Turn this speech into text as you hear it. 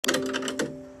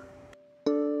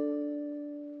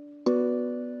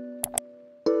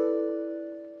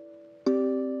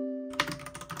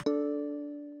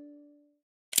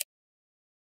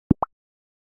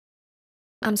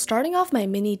I'm starting off my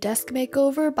mini desk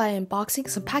makeover by unboxing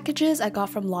some packages I got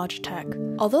from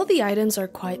Logitech. Although the items are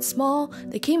quite small,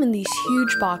 they came in these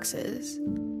huge boxes.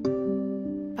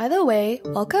 By the way,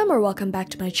 welcome back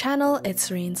to my channel, it's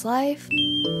Serene's Life.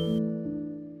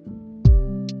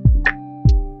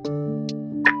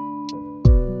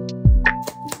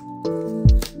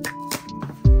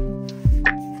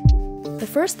 The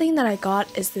first thing that I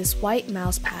got is this white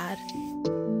mouse pad.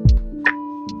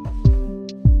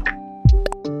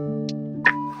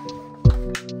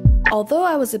 Although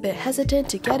I was a bit hesitant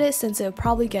to get it since it would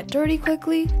probably get dirty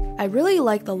quickly, I really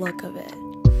like the look of it.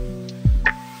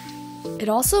 It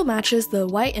also matches the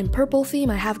white and purple theme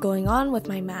I have going on with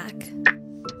my Mac.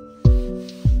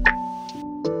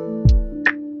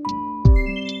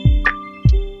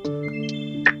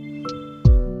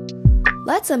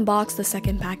 Let's unbox the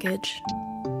second package.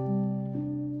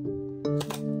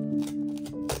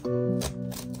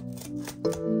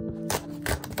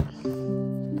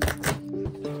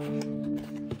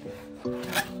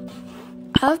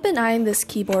 I've been eyeing this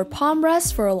keyboard palm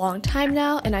rest for a long time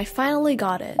now, and I finally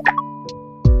got it.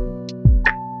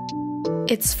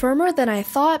 It's firmer than I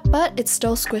thought, but it's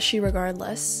still squishy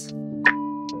regardless.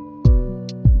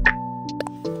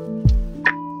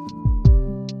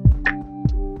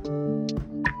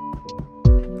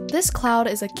 This cloud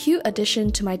is a cute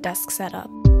addition to my desk setup.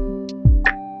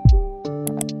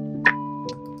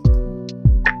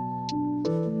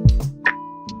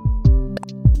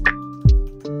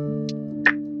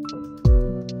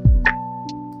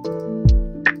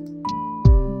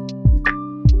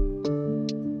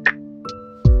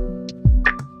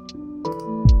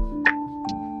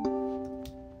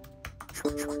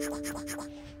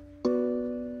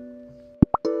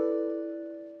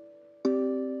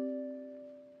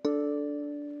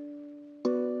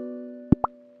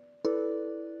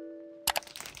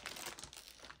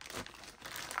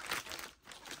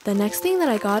 The next thing that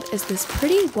I got is this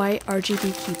pretty white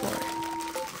RGB keyboard.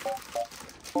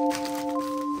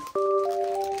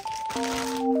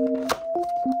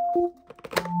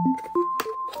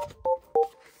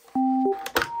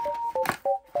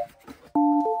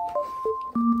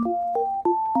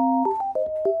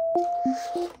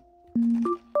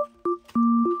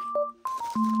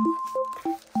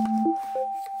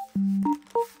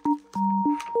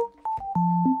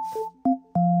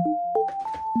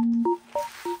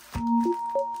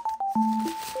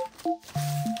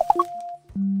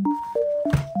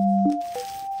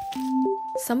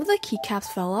 Some of the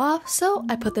keycaps fell off, so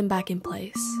I put them back in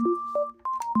place.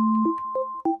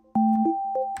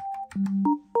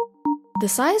 The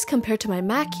size compared to my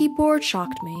Mac keyboard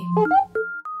shocked me.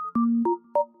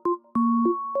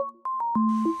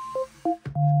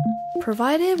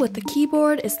 Provided with the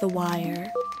keyboard is the wire.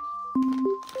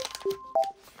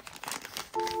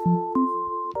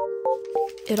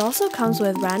 It also comes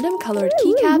with random colored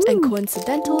keycaps, and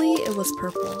coincidentally, it was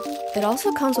purple. It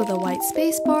also comes with a white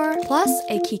spacebar, plus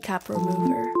a keycap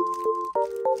remover.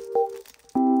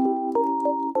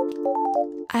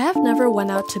 I have never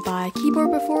went out to buy a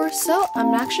keyboard before, so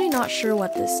I'm actually not sure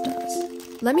what this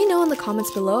does. Let me know in the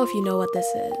comments below if you know what this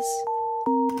is.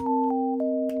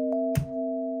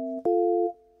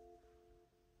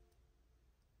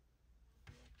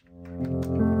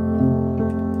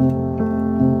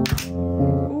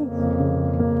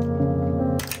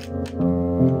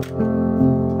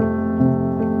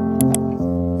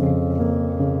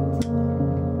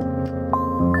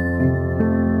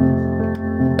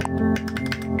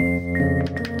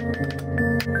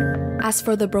 As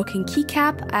for the broken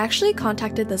keycap, I actually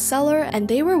contacted the seller and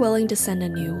they were willing to send a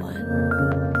new one.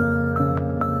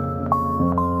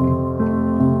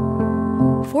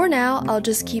 For now, I'll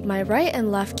just keep my right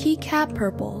and left keycap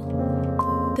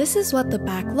purple. This is what the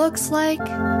back looks like.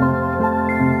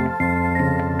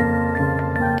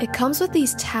 It comes with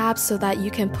these tabs so that you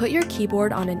can put your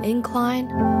keyboard on an incline.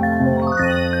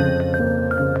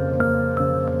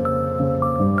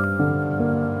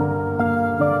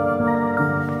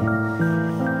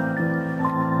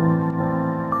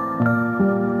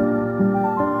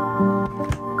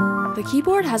 The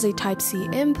keyboard has a Type-C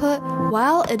input,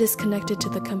 while it is connected to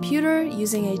the computer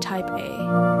using a Type-A.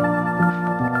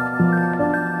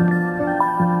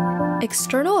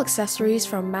 External accessories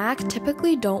from Mac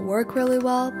typically don't work really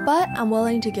well, but I'm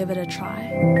willing to give it a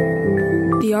try.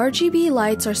 The RGB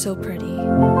lights are so pretty,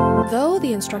 though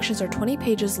the instructions are 20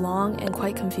 pages long and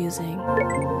quite confusing.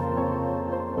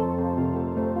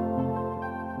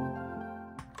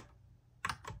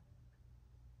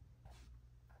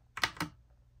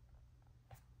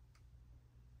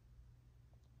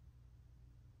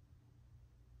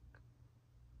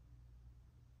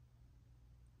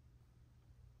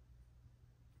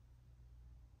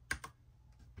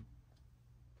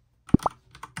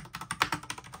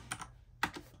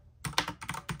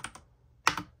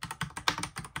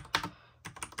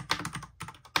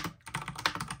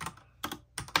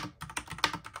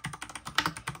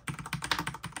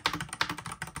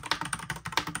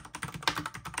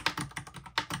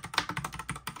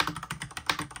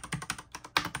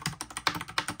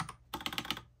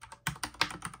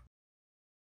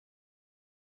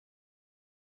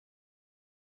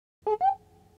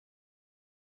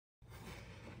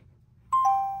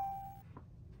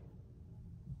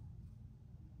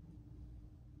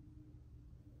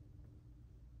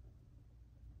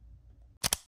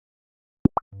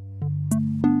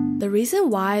 The reason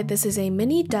why this is a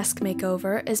mini desk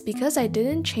makeover is because I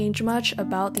didn't change much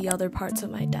about the other parts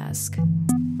of my desk.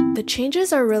 The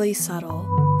changes are really subtle.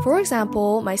 For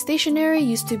example, my stationery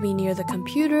used to be near the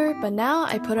computer, but now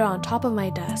I put it on top of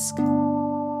my desk.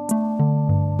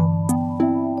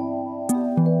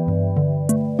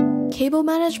 Cable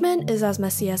management is as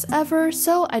messy as ever,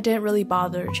 so I didn't really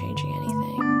bother changing anything.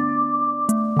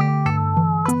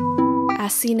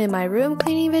 As seen in my room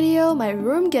cleaning video, my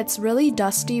room gets really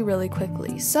dusty really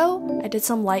quickly, so I did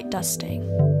some light dusting.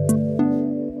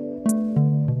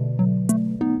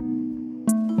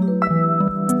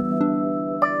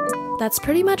 That's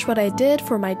pretty much what I did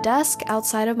for my desk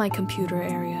outside of my computer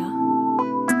area.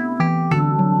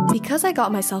 Because I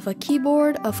got myself a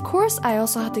keyboard, of course I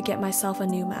also had to get myself a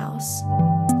new mouse.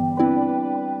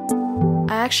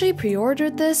 I actually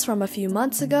pre-ordered this from a few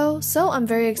months ago, so I'm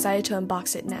very excited to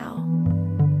unbox it now.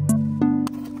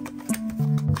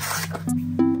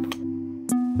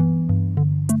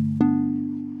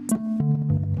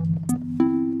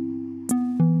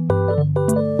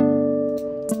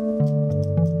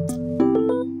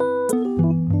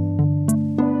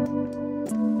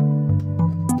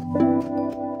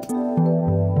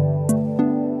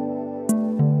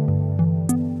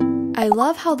 I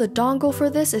love how the dongle for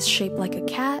this is shaped like a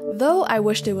cat, though I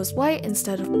wished it was white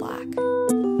instead of black.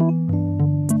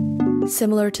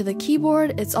 Similar to the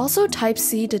keyboard, it's also Type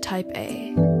C to Type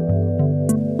A.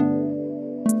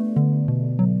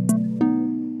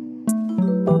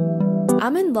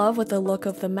 I'm in love with the look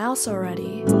of the mouse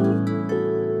already.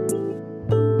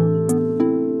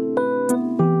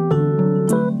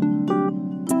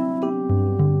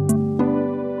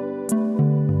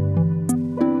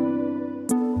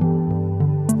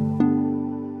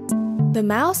 The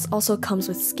mouse also comes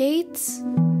with skates.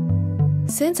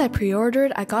 Since I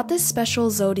pre-ordered, I got this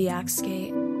special Zodiac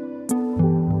skate.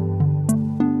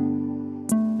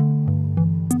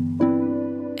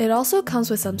 It also comes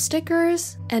with some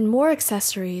stickers and more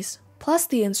accessories, plus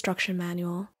the instruction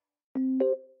manual.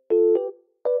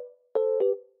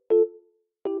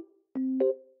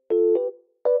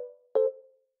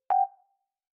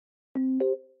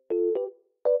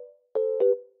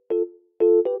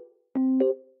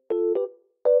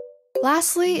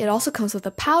 Lastly, it also comes with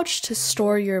a pouch to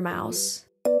store your mouse.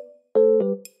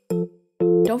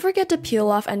 Don't forget to peel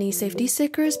off any safety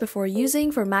stickers before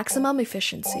using for maximum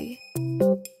efficiency.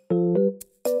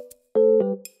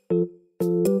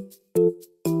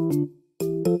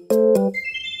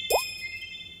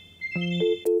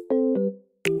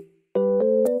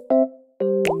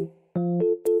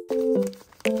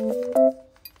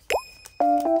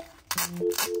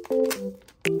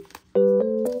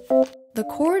 The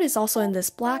cord is also in this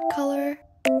black color.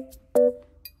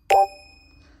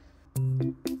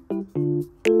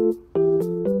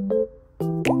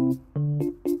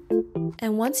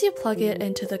 And once you plug it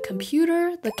into the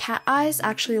computer, the cat eyes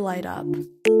actually light up.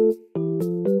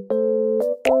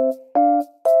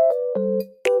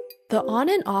 The on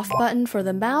and off button for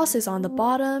the mouse is on the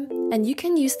bottom, and you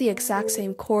can use the exact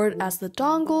same cord as the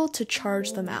dongle to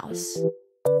charge the mouse.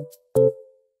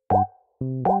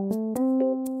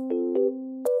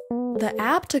 The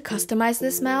app to customize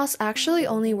this mouse actually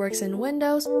only works in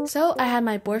Windows, so I had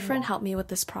my boyfriend help me with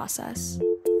this process.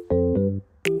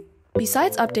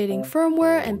 Besides updating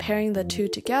firmware and pairing the two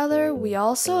together, we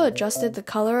also adjusted the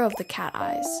color of the cat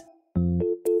eyes.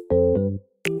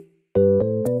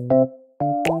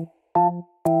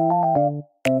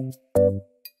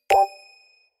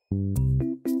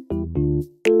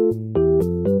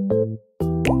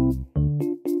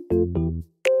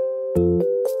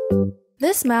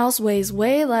 This mouse weighs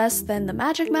way less than the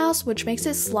Magic Mouse, which makes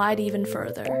it slide even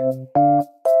further.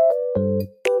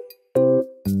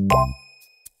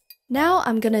 Now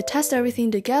I'm gonna test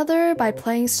everything together by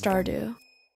playing Stardew.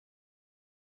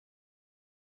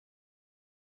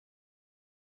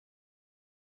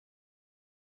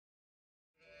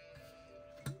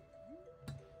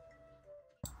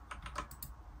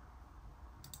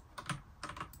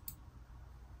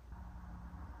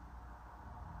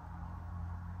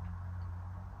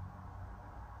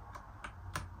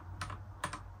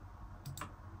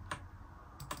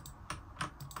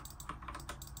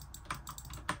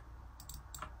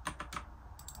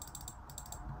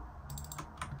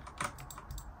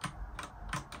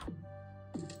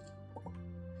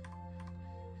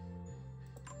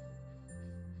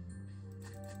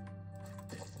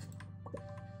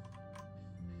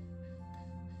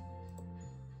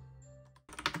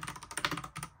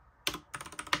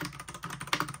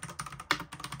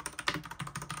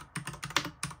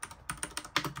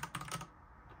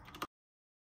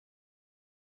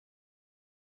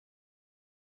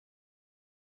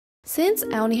 Since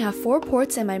I only have 4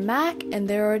 ports in my Mac and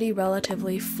they're already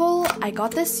relatively full, I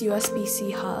got this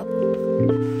USB-C hub.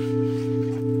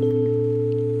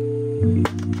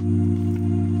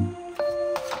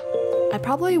 I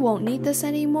probably won't need this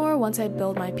anymore once I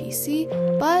build my PC,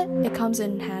 but it comes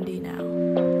in handy now.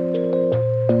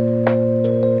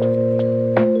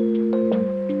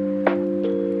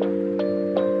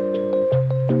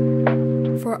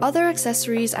 For other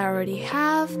accessories I already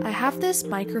have, I have this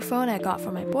microphone I got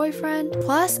from my boyfriend,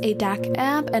 plus a DAC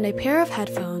amp and a pair of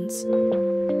headphones.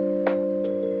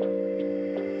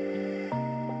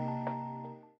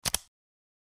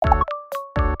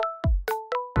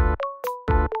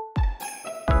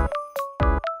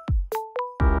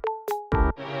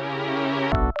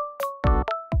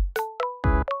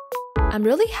 I'm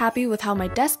really happy with how my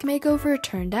desk makeover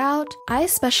turned out. I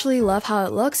especially love how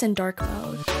it looks in dark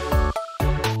mode.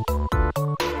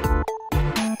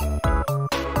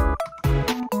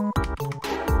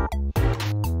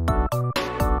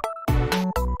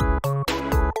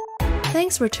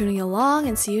 Thanks for tuning along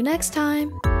and see you next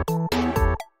time!